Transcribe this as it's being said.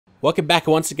Welcome back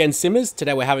once again, Simmers.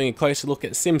 Today we're having a closer look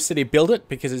at Simcity Buildit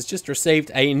because it's just received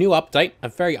a new update, a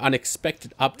very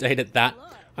unexpected update at that.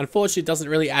 Unfortunately, it doesn't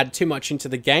really add too much into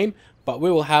the game, but we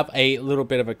will have a little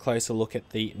bit of a closer look at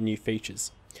the new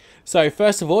features. So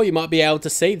first of all, you might be able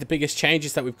to see the biggest change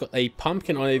is that we've got a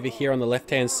pumpkin on over here on the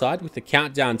left-hand side with the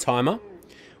countdown timer.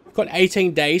 We've got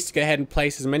 18 days to go ahead and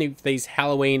place as many of these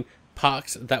Halloween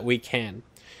parks that we can.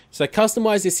 So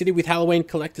customize your city with Halloween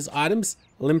collector's items,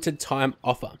 limited time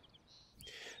offer.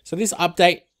 So this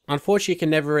update, unfortunately, you can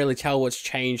never really tell what's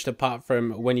changed apart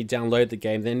from when you download the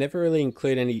game. They never really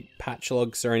include any patch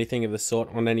logs or anything of the sort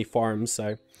on any forums,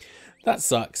 so that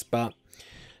sucks. But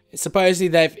supposedly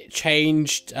they've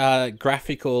changed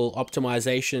graphical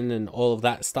optimization and all of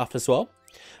that stuff as well.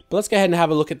 But let's go ahead and have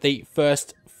a look at the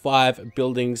first 5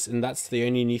 buildings, and that's the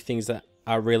only new things that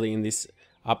are really in this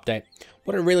update.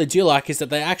 What I really do like is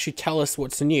that they actually tell us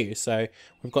what's new. So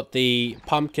we've got the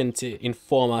pumpkin to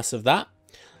inform us of that.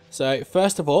 So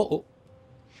first of all,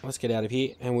 let's get out of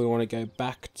here and we want to go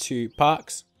back to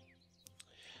parks.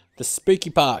 The spooky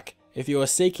park. If you are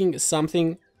seeking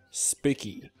something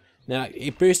spooky. Now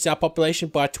it boosts our population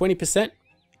by 20%.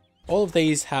 All of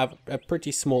these have a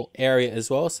pretty small area as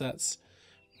well, so that's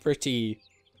pretty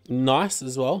nice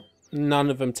as well. None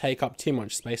of them take up too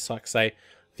much space, like say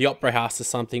the opera house or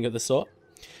something of the sort.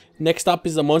 Next up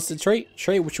is the monster tree,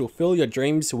 which will fill your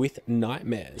dreams with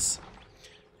nightmares.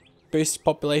 Boosts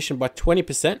population by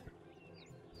 20%.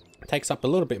 Takes up a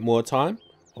little bit more time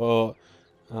or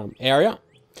area.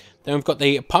 Then we've got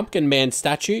the Pumpkin Man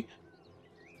statue.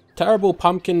 Terrible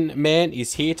Pumpkin Man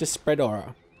is here to spread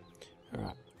aura.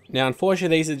 Alright. Now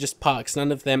unfortunately these are just parks. None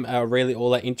of them are really all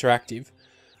that interactive.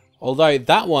 Although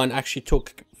that one actually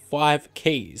took 5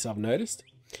 keys, I've noticed.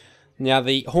 Now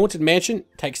the Haunted Mansion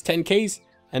takes 10 keys.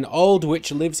 An old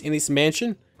witch lives in this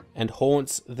mansion and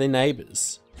haunts the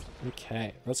neighbors.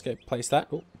 Okay, let's go place that.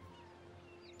 Ooh.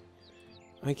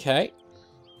 Okay.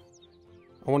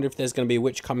 I wonder if there's going to be a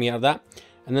witch coming out of that.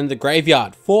 And then the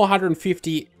graveyard.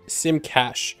 450 sim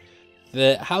cash.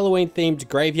 The Halloween themed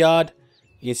graveyard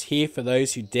is here for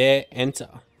those who dare enter.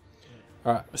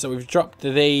 Alright, so we've dropped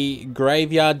the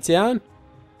graveyard down.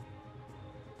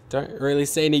 Don't really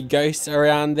see any ghosts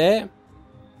around there.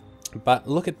 But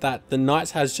look at that. The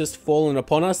night has just fallen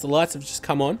upon us. The lights have just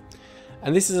come on.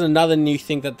 And this is another new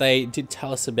thing that they did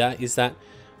tell us about, is that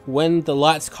when the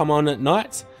lights come on at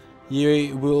night,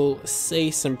 you will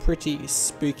see some pretty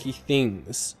spooky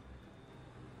things.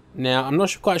 Now, I'm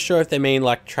not quite sure if they mean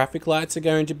like traffic lights are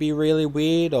going to be really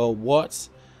weird or what,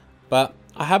 but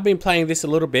I have been playing this a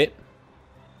little bit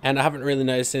and I haven't really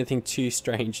noticed anything too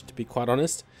strange, to be quite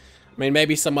honest. I mean,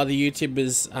 maybe some other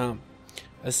YouTubers,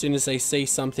 as soon as they see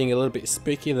something a little bit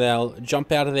spooky, they'll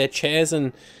jump out of their chairs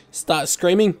and start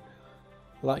screaming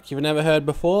like you've never heard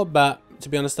before, but to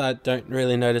be honest, I don't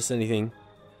really notice anything.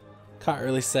 Can't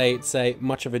really say it's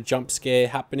much of a jump scare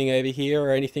happening over here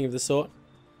or anything of the sort.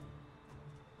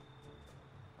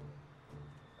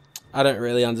 I don't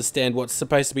really understand what's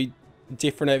supposed to be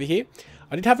different over here.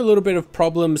 I did have a little bit of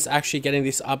problems actually getting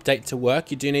this update to work.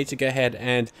 You do need to go ahead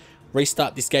and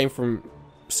restart this game from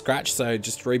scratch, so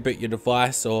just reboot your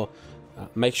device or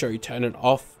make sure you turn it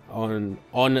off on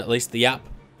at least the app.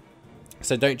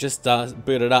 So don't just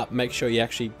boot it up, make sure you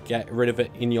actually get rid of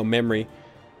it in your memory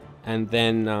and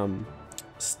then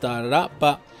start it up.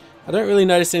 But I don't really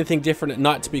notice anything different at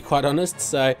night, to be quite honest,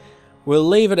 so we'll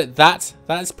leave it at that.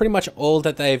 That's pretty much all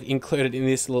that they've included in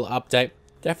this little update.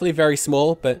 Definitely very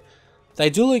small, but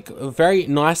they do look very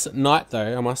nice at night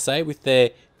though, I must say, with their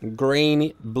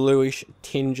green bluish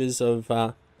tinges of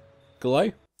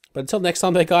glow. But until next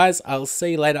time though guys, I'll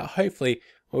see you later, hopefully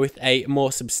with a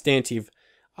more substantive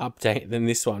update than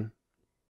this one.